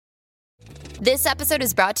This episode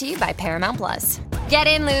is brought to you by Paramount Plus. Get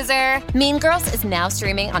in, loser! Mean Girls is now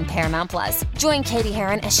streaming on Paramount Plus. Join Katie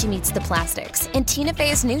Heron as she meets the plastics in Tina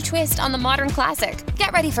Fey's new twist on the modern classic.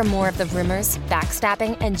 Get ready for more of the rumors,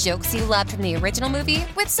 backstabbing, and jokes you loved from the original movie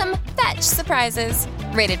with some fetch surprises.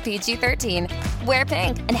 Rated PG-13. Wear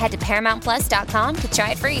pink and head to ParamountPlus.com to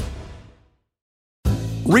try it free.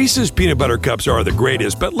 Reese's Peanut Butter Cups are the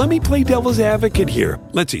greatest, but let me play devil's advocate here.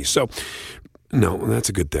 Let's see. So, no, that's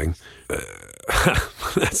a good thing.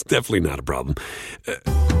 That's definitely not a problem.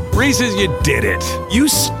 Reese's, you did it. You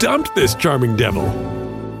stumped this charming devil.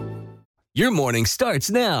 Your morning starts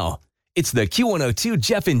now. It's the Q102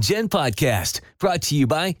 Jeff and Jen podcast brought to you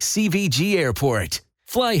by CVG Airport.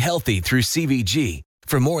 Fly healthy through CVG.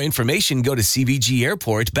 For more information, go to CVG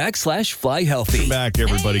Airport /fly healthy. Welcome back,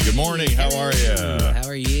 everybody. Good morning. How are you? How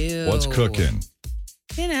are you? What's cooking?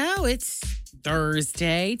 You know, it's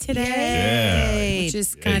Thursday today. Yeah. Which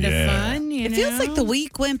is kind of fun, you know. It feels like the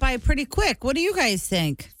week went by pretty quick. What do you guys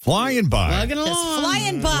think? Flying by. Plugging along. Just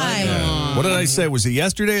flying by. Yeah. What did I say? Was it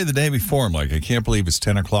yesterday or the day before? I'm like, I can't believe it's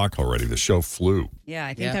 10 o'clock already. The show flew. Yeah,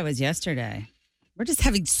 I think that was yesterday. We're just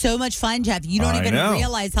having so much fun, Jeff. You don't I even know.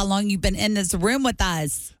 realize how long you've been in this room with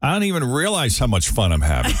us. I don't even realize how much fun I'm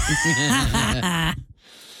having.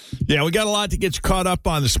 Yeah, we got a lot to get you caught up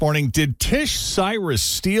on this morning. Did Tish Cyrus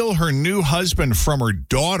steal her new husband from her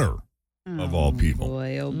daughter, of all people?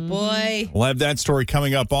 Boy, oh boy. We'll have that story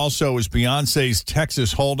coming up. Also, is Beyonce's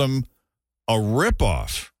Texas Hold'em a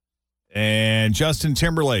ripoff? And Justin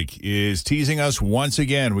Timberlake is teasing us once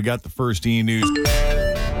again. We got the first E! News.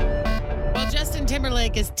 Well, Justin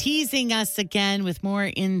Timberlake is teasing us again with more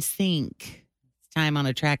NSYNC. It's time on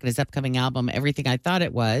a track in his upcoming album, Everything I Thought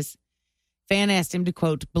It Was. Fan asked him to,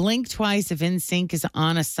 quote, blink twice if NSYNC is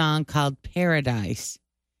on a song called Paradise.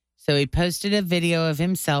 So he posted a video of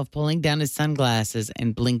himself pulling down his sunglasses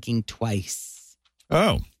and blinking twice.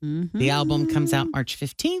 Oh. Mm-hmm. The album comes out March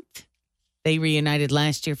 15th. They reunited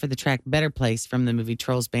last year for the track Better Place from the movie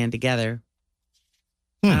Trolls Band Together.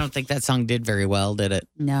 I don't think that song did very well, did it?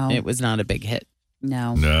 No. It was not a big hit.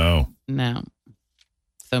 No. No.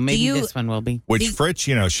 So maybe this one will be. Which Fritz,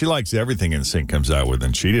 you know, she likes everything NSYNC comes out with,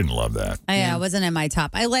 and she didn't love that. Yeah, it wasn't in my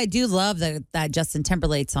top. I do love that Justin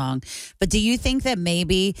Timberlake song. But do you think that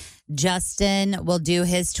maybe Justin will do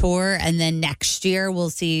his tour and then next year we'll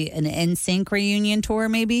see an NSYNC reunion tour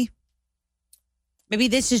maybe? Maybe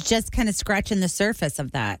this is just kind of scratching the surface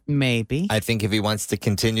of that. Maybe. I think if he wants to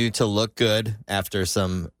continue to look good after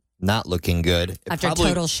some not looking good. After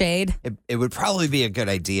total shade? It would probably be a good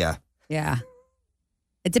idea. Yeah.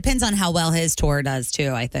 It depends on how well his tour does,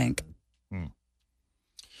 too, I think.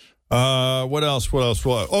 What else?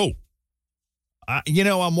 Oh,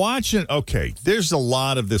 I'm watching. Okay, there's a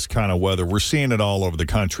lot of this kind of weather. We're seeing it all over the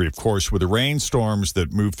country, of course, with the rainstorms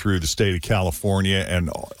that move through the state of California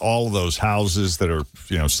and all of those houses that are,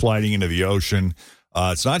 sliding into the ocean.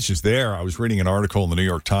 It's not just there. I was reading an article in the New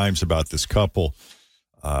York Times about this couple.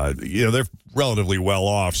 They're relatively well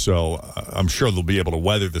off, so I'm sure they'll be able to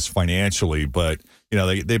weather this financially. But,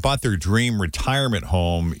 they bought their dream retirement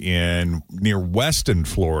home near Weston,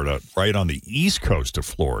 Florida, right on the east coast of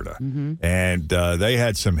Florida. Mm-hmm. And they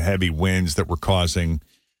had some heavy winds that were causing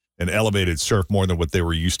an elevated surf more than what they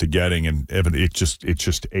were used to getting. And it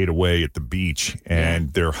just ate away at the beach.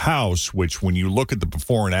 And their house, which when you look at the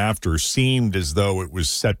before and after, seemed as though it was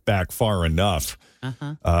set back far enough.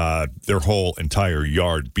 Their whole entire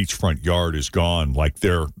beachfront yard is gone. Like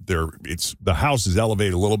the house is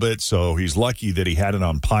elevated a little bit, so he's lucky that he had it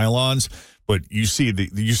on pylons. But you see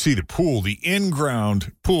the pool, the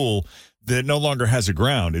in-ground pool that no longer has a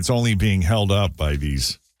ground. It's only being held up by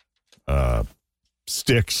these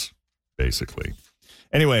sticks, basically.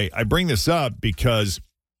 Anyway, I bring this up because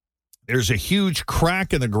there's a huge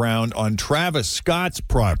crack in the ground on Travis Scott's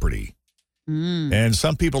property. And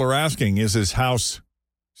some people are asking, is his house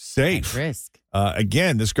safe? At risk.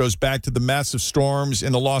 Again, this goes back to the massive storms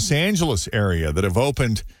in the Los Angeles area that have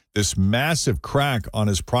opened this massive crack on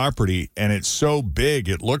his property. And it's so big,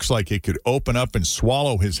 it looks like it could open up and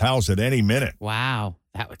swallow his house at any minute. Wow.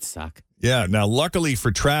 That would suck. Yeah. Now, luckily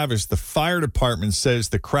for Travis, the fire department says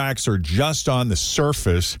the cracks are just on the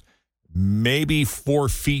surface, maybe 4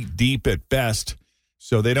 feet deep at best.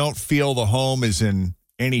 So they don't feel the home is in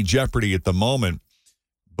any jeopardy at the moment,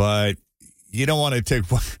 but you don't want to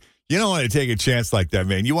take a chance like that,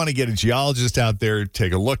 man. You want to get a geologist out there,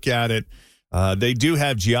 take a look at it. They do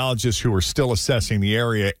have geologists who are still assessing the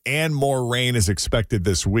area, and more rain is expected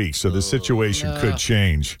this week, so the situation could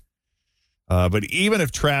change. But even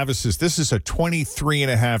if this is a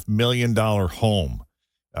 $23.5 million home,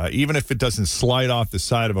 even if it doesn't slide off the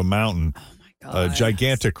side of a mountain, a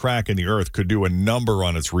gigantic crack in the earth could do a number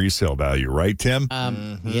on its resale value, right, Tim?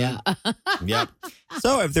 Yeah. Yep.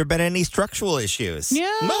 So, have there been any structural issues?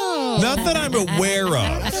 No. Not that I'm aware of.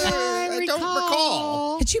 I don't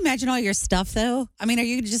recall. Could you imagine all your stuff, though? I mean,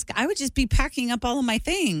 I would just be packing up all of my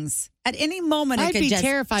things. At any moment, I'd be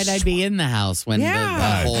terrified I'd be in the house when the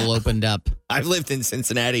hole opened up. I've lived in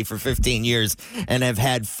Cincinnati for 15 years and have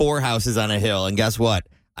had 4 houses on a hill. And guess what?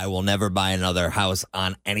 I will never buy another house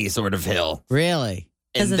on any sort of hill. Really?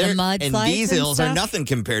 Because of the mudslides and these and hills stuff? are nothing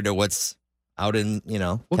compared to what's out in, What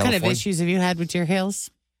California. kind of issues have you had with your hills?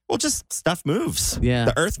 Well, just stuff moves. Yeah.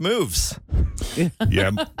 The earth moves.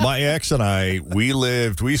 Yeah, my ex and I, we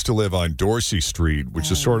used to live on Dorsey Street,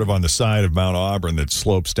 which is sort of on the side of Mount Auburn that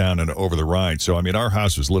slopes down and over the Rhine. So, I mean, our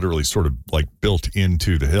house was literally sort of like built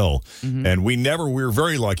into the hill. And we were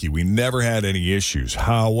very lucky. We never had any issues.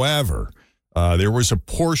 However, there was a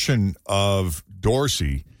portion of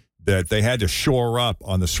Dorsey that they had to shore up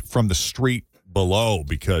from the street below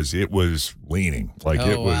because it was leaning,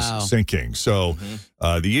 it was sinking. So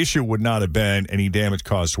the issue would not have been any damage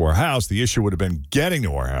caused to our house. The issue would have been getting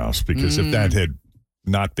to our house because if that had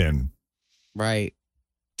not been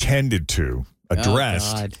tended to,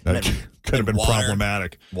 addressed, that could have been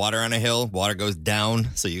problematic. Water on a hill, water goes down,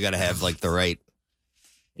 so you got to have the right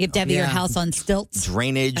You have to have your house on stilts.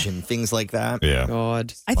 drainage and things like that. Yeah.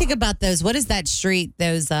 God. I think about those. What is that street?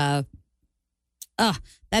 Those, that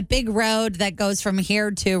big road that goes from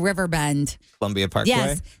here to Riverbend. Columbia Parkway.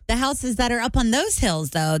 Yes, the houses that are up on those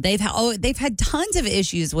hills, though, they've had tons of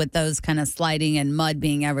issues with those kind of sliding and mud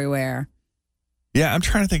being everywhere. Yeah, I'm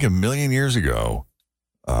trying to think a million years ago.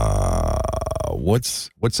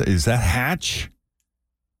 Is that Hatch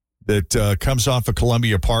that comes off of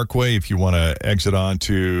Columbia Parkway if you want to exit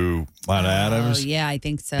onto Mount Adams? Oh, yeah, I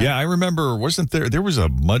think so. Yeah, I remember, there was a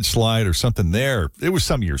mudslide or something there. It was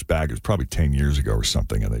some years back. It was probably 10 years ago or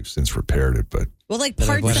something, and they've since repaired it. But Well, like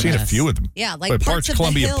parts I've of seen a few of them. Yeah, like but parts of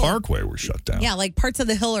Columbia the hill. Parkway were shut down. Yeah, like parts of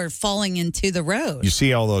the hill are falling into the road. You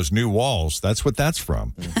see all those new walls. That's what that's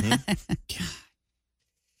from.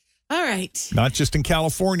 All right. Not just in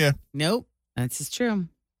California. Nope. That's true.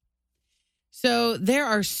 So there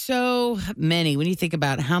are so many, when you think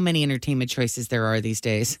about how many entertainment choices there are these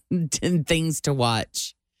days and things to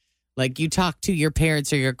watch. Like you talk to your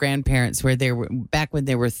parents or your grandparents where there were, back when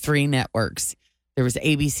there were 3 networks, there was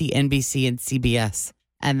ABC, NBC, and CBS.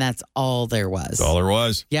 And that's all there was. That's all there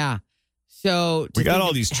was. Yeah. So We got think all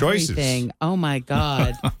of these choices. everything- Oh my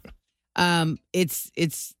God.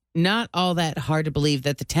 It's not all that hard to believe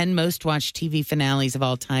that the 10 most watched TV finales of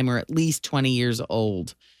all time are at least 20 years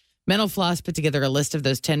old. Mental Floss put together a list of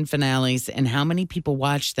those 10 finales and how many people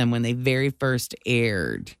watched them when they very first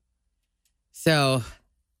aired. So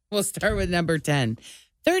we'll start with number 10.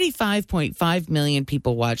 35.5 million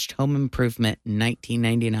people watched Home Improvement in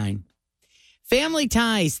 1999. Family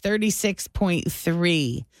Ties,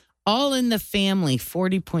 36.3. All in the Family,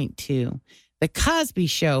 40.2. The Cosby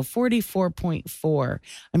Show, 44.4.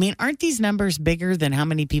 I mean, aren't these numbers bigger than how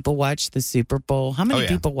many people watch the Super Bowl? How many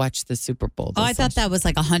people watch the Super Bowl? Oh, I thought that was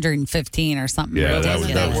like 115 or something. Yeah, that was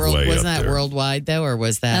way wasn't up that there. worldwide, though, or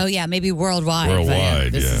was that? Oh, yeah, maybe worldwide.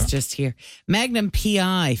 Worldwide, This yeah. is just here. Magnum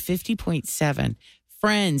PI, 50.7.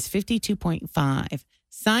 Friends, 52.5.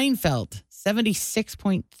 Seinfeld,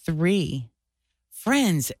 76.3.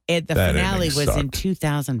 Friends, the That finale ending was in sucked.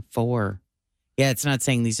 2004. Yeah, it's not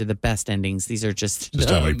saying these are the best endings. These are just Just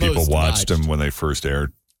how many people most watched them when they first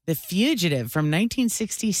aired. The Fugitive from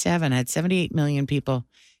 1967 had 78 million people.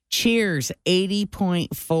 Cheers,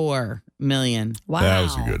 80.4 million. Wow. That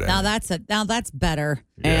was a good Now ending. that's better.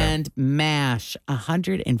 And MASH,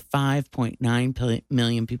 105.9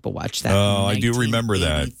 million people watched that. Oh, in I do remember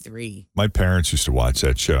that. 1983. My parents used to watch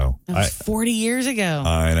that show. That was 40 years ago.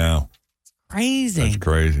 I know. Crazy. That's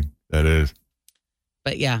crazy. That is.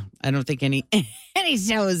 But yeah, I don't think any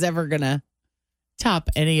show is ever going to top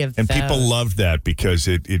any of And those. people loved that because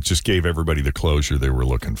it just gave everybody the closure they were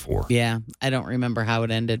looking for. Yeah, I don't remember how it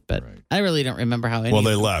ended, but Right. I really don't remember how it Well,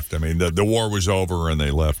 ended. they left. I mean, the war was over and they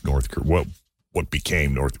left North Korea. What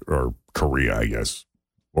became Korea, I guess.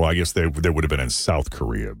 Well, I guess they would have been in South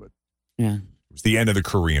Korea, but Yeah. it was the end of the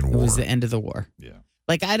Korean It War. was the end of the war. Yeah.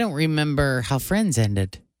 Like, I don't remember how Friends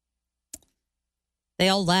ended. They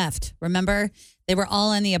all left. Remember? They were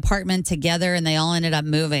all in the apartment together and they all ended up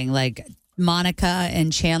moving. Like Monica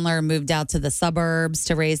and Chandler moved out to the suburbs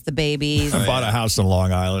to raise the babies. Bought a house in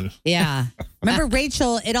Long Island. Yeah. Remember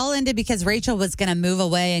Rachel? It all ended because Rachel was going to move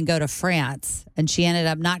away and go to France. And she ended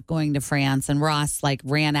up not going to France. And Ross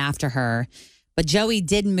ran after her. But Joey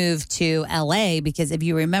did move to LA because if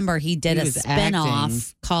you remember, he did a was spinoff acting.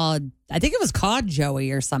 called, I think it was called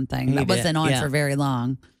Joey or something. He That did, wasn't on yeah. for very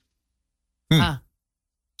long. We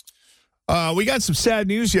got some sad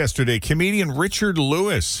news yesterday. Comedian Richard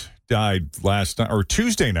Lewis died last night, or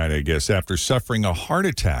Tuesday night, I guess, after suffering a heart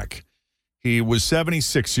attack. He was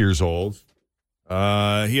 76 years old.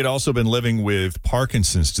 He had also been living with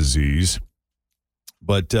Parkinson's disease.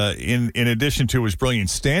 But in addition to his brilliant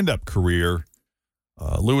stand-up career,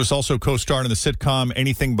 Lewis also co-starred in the sitcom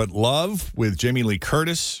Anything But Love with Jamie Lee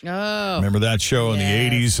Curtis. Oh. Remember that show in the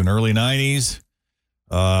 80s and early 90s?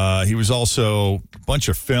 He was also a bunch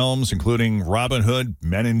of films, including Robin Hood,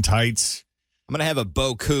 Men in Tights. I'm going to have a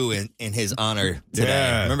Boku in his honor today.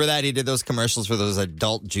 Yeah. Remember that? He did those commercials for those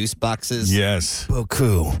adult juice boxes? Yes.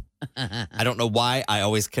 Boku. I don't know why I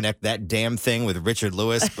always connect that damn thing with Richard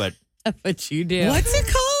Lewis, but But you do. What's it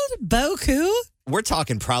called? Boku? we're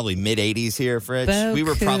talking probably mid-'80s here, Fritch. We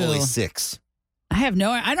were Boku. probably 6. I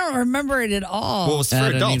don't remember it at all. Well, it was I for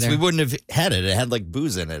don't adults. either. We wouldn't have had it. It had like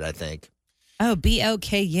booze in it, I think. Oh,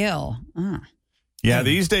 BOKU. Yeah,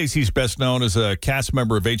 these days he's best known as a cast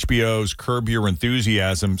member of HBO's Curb Your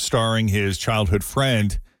Enthusiasm, starring his childhood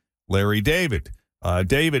friend, Larry David.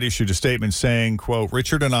 David issued a statement saying, quote,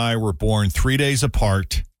 Richard and I were born 3 days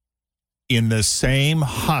apart in the same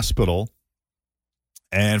hospital,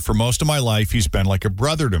 and for most of my life, he's been like a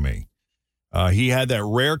brother to me. He had that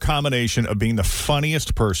rare combination of being the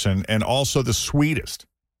funniest person and also the sweetest.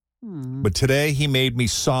 But today he made me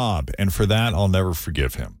sob, and for that, I'll never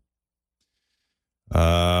forgive him.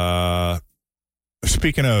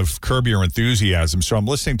 Speaking of Curb Your Enthusiasm, so I'm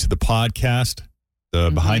listening to the podcast,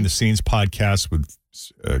 the behind the scenes podcast with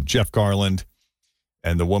Jeff Garland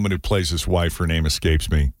and the woman who plays his wife. Her name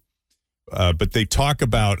escapes me. But they talk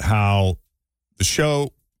about how the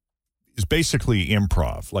show is basically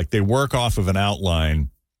improv. Like they work off of an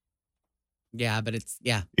outline. Yeah, but it's,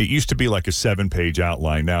 It used to be like a 7-page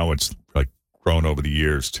outline. Now it's like grown over the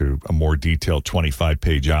years to a more detailed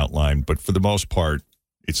 25-page outline. But for the most part,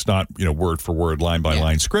 it's not, word for word, line by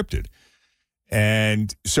line scripted.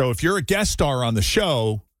 And so if you're a guest star on the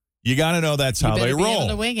show, you got to know that's how they You better be roll. able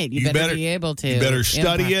to wing it. You better be able to. You better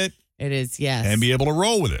study improv. it It is, yes. and be able to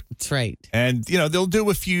roll with it. That's right. And, they'll do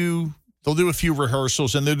a few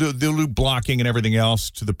rehearsals and they'll do blocking and everything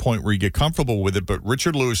else to the point where you get comfortable with it. But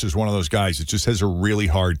Richard Lewis is one of those guys that just has a really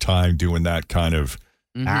hard time doing that kind of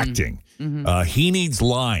acting. He needs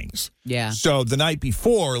lines. Yeah. So the night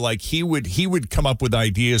before, like he would come up with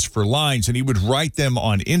ideas for lines and he would write them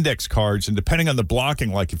on index cards. And depending on the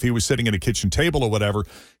blocking, like if he was sitting at a kitchen table or whatever,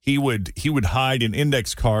 he would hide an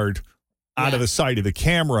index card out of the sight of the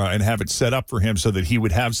camera and have it set up for him so that he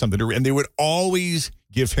would have something to read. And they would always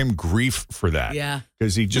give him grief for that. Yeah.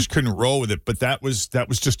 Because he just couldn't roll with it. But that was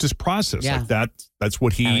just his process. Yeah. Like that's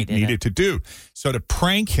what he How he did needed it. to do. So to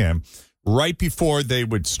prank him, right before they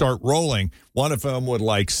would start rolling, one of them would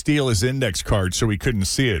like steal his index card so he couldn't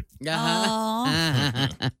see it.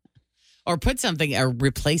 Or put something, or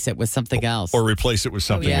replace it with something else. Or replace it with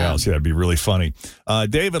something yeah. else. Yeah, it'd be really funny.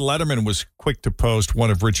 David Letterman was quick to post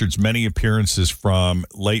one of Richard's many appearances from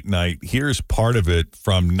late night. Here's part of it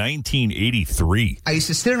from 1983. I used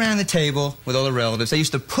to sit around the table with all the relatives. They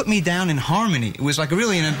used to put me down in harmony. It was like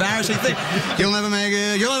really an embarrassing thing. You'll never make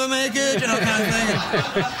it, kind of thing.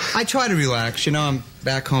 I try to relax. I'm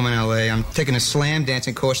back home in L.A. I'm taking a slam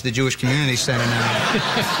dancing course at the Jewish Community Center now.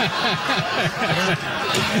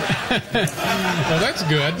 Well, that's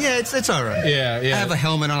good. Yeah, it's all right. Yeah. I have a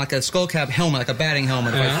helmet on, like a skull cap helmet, like a batting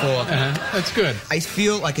helmet if I fall. That's good. I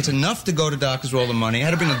feel like it's enough to go to doctors with all the money. I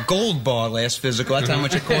had to bring a gold bar last physical. That's how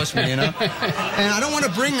much it cost me, And I don't want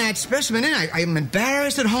to bring that specimen in. I'm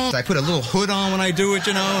embarrassed at home. I put a little hood on when I do it,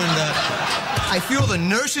 and I feel the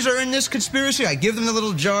nurses are in this conspiracy. I give them the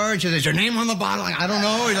little jar. She says, your name on the bottle? I don't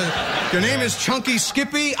know. Your name is Chunky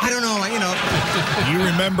Skippy? I don't know. You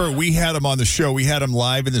remember we had him on the show. We had him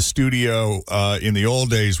live in the studio in the old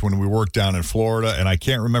days when we worked down in Florida, and I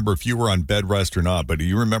can't remember if you were on bed rest or not, but do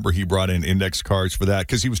you remember he brought in index cards for that?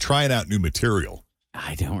 Because he was trying out new material.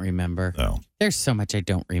 I don't remember. No. There's so much I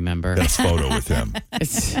don't remember. That photo with him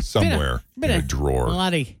It's somewhere been in a drawer.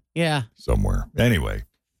 bloody. Yeah. Somewhere. Anyway.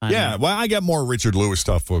 Yeah, well, I got more Richard Lewis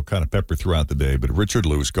stuff we'll kind of pepper throughout the day, but Richard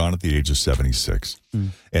Lewis gone at the age of 76.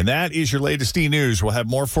 And that is your latest E-News. We'll have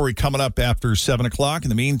more for you coming up after 7 o'clock. In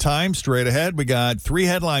the meantime, straight ahead, we got 3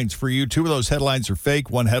 headlines for you. 2 of those headlines are fake.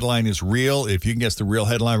 1 headline is real. If you can guess the real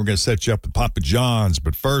headline, we're going to set you up with Papa John's.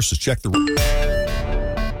 But first, let's check the...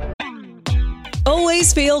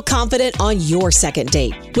 Always feel confident on your second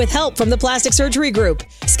date. With help from the Plastic Surgery Group.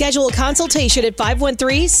 Schedule a consultation at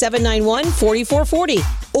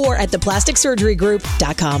 513-791-4440. or at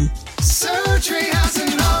theplasticsurgerygroup.com. Surgery has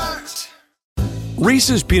an art.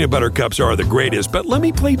 Reese's peanut butter cups are the greatest, but let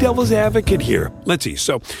me play devil's advocate here. Let's see.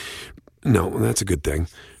 So, no, that's a good thing.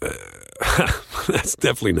 That's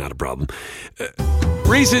definitely not a problem.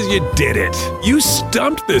 Reese's, you did it. You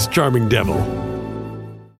stumped this charming devil.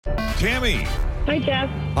 Tammy. Hi, Jeff.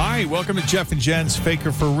 Hi, welcome to Jeff and Jen's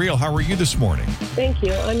Faker for Real. How are you this morning? Thank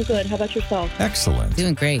you. I'm good. How about yourself? Excellent.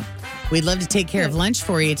 Doing great. We'd love to take care of lunch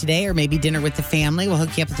for you today, or maybe dinner with the family. We'll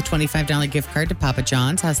hook you up with a $25 gift card to Papa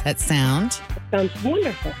John's. How's that sound? Sounds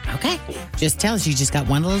wonderful. Okay. Just tell us. You just got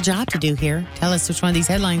one little job to do here. Tell us which one of these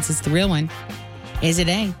headlines is the real one. Is it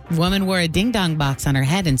A, woman wore a ding-dong box on her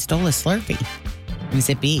head and stole a Slurpee? Is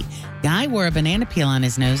it B, guy wore a banana peel on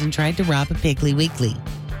his nose and tried to rob a Piggly Wiggly?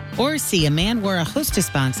 Or C, a man wore a Hostess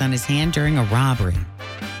box on his hand during a robbery?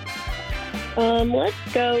 Let's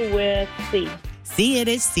go with C. C, it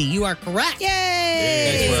is C. You are correct.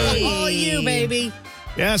 Yay! It's all you, baby.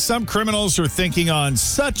 Yeah, some criminals are thinking on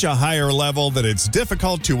such a higher level that it's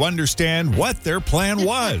difficult to understand what their plan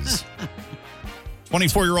was.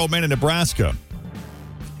 24-year-old man in Nebraska.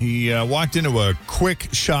 He walked into a quick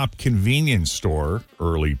shop convenience store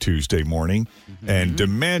early Tuesday morning and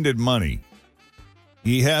demanded money.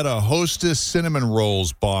 He had a Hostess cinnamon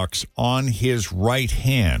rolls box on his right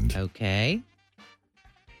hand. Okay.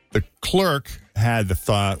 The clerk had the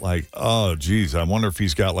thought like, oh, geez, I wonder if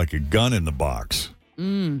he's got like a gun in the box.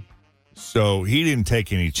 So he didn't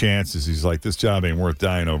take any chances. He's like, this job ain't worth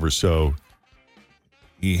dying over. So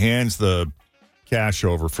he hands the cash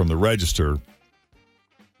over from the register,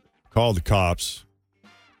 called the cops.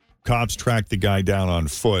 Cops tracked the guy down on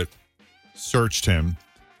foot, searched him,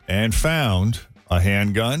 and found a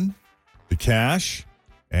handgun, the cash,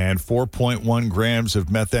 and 4.1 grams of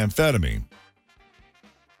methamphetamine,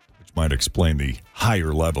 which might explain the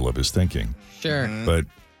higher level of his thinking. Sure. But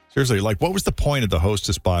seriously, like, what was the point of the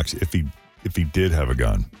Hostess box if he did have a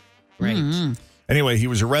gun? Right. Anyway, he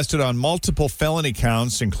was arrested on multiple felony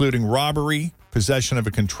counts, including robbery, possession of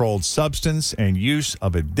a controlled substance, and use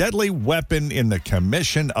of a deadly weapon in the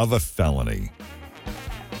commission of a felony.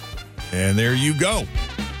 And there you go.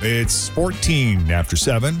 It's 14 after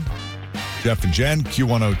 7. Jeff and Jen,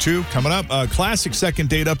 Q102. Coming up, a classic second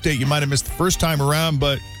date update you might have missed the first time around,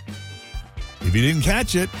 but if you didn't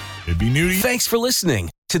catch it, it'd be new to you. Thanks for listening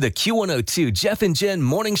to the Q102 Jeff and Jen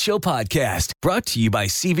Morning Show podcast, brought to you by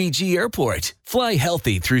CVG Airport. Fly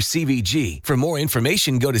healthy through CVG. For more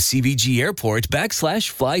information, go to CVG Airport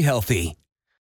 /fly healthy.